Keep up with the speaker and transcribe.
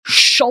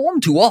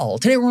Shalom to all.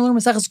 Today we're learning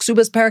Maseches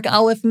Kesuvos Parak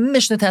Aleph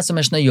Mishnah Tessa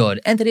Mishnah Yod,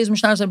 and today's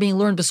Mishnahs are being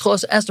learned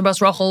b'schos Esther Bas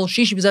Rachel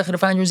Shishi b'zecher to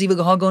find Reziva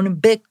Gahagon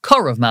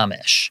B'Karav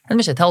Mamish. And the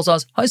Mishnah tells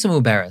us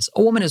Haisamu Beres,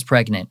 a woman is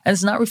pregnant, and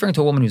it's not referring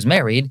to a woman who's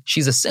married.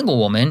 She's a single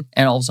woman,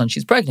 and all of a sudden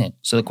she's pregnant.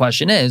 So the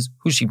question is,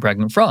 who's she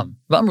pregnant from?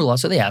 V'amrula,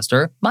 so they asked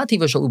her,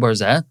 Mativa shel ubar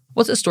zeh.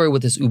 What's the story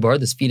with this ubar,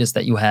 this fetus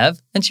that you have?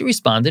 And she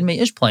responded, May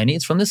ish plani,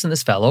 it's from this and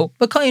this fellow,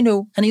 but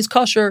kayinu, and he's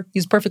kosher,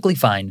 he's perfectly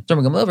fine.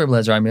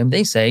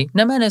 They say,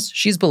 Namenis,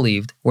 she's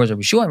believed. Whereas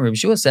Rabbi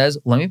Shua says,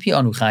 Lami pi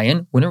anu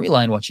chayin, wouldn't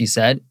rely on what she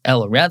said.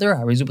 Ella, rather,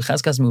 harizu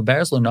b'chazkas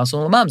muberes lo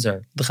nasan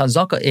mamzer. The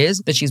chazaka is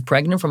that she's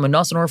pregnant from a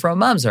nasan or from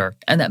a mamzer,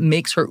 and that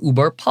makes her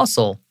ubar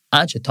puzzle.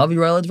 Until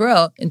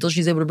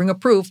she's able to bring a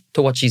proof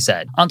to what she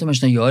said. Onto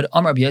Mishnah Yod,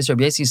 Amar Rabbi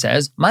Yossi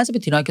says,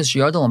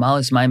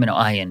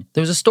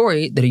 there was a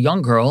story that a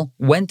young girl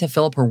went to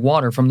fill up her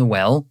water from the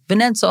well,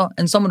 Venenza,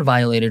 and someone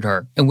violated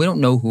her, and we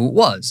don't know who it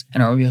was.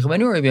 And Rabbi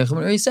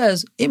Yochanan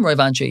says, if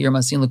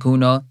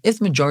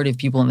the majority of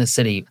people in the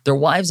city, their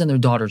wives and their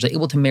daughters, are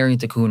able to marry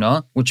into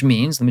kahuna, which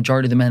means the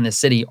majority of the men in the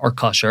city are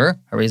kosher,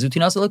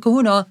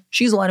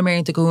 she's allowed to marry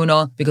into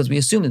kahuna, because we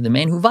assume that the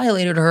man who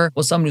violated her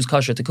was someone who's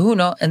kosher to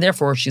kahuna, and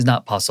therefore she's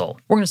not puzzle.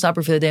 We're going to stop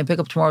here for the day and pick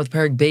up tomorrow with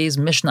Parak Beis,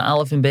 Mishnah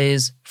Aleph and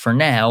Beis. For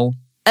now,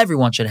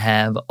 everyone should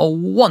have a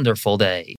wonderful day.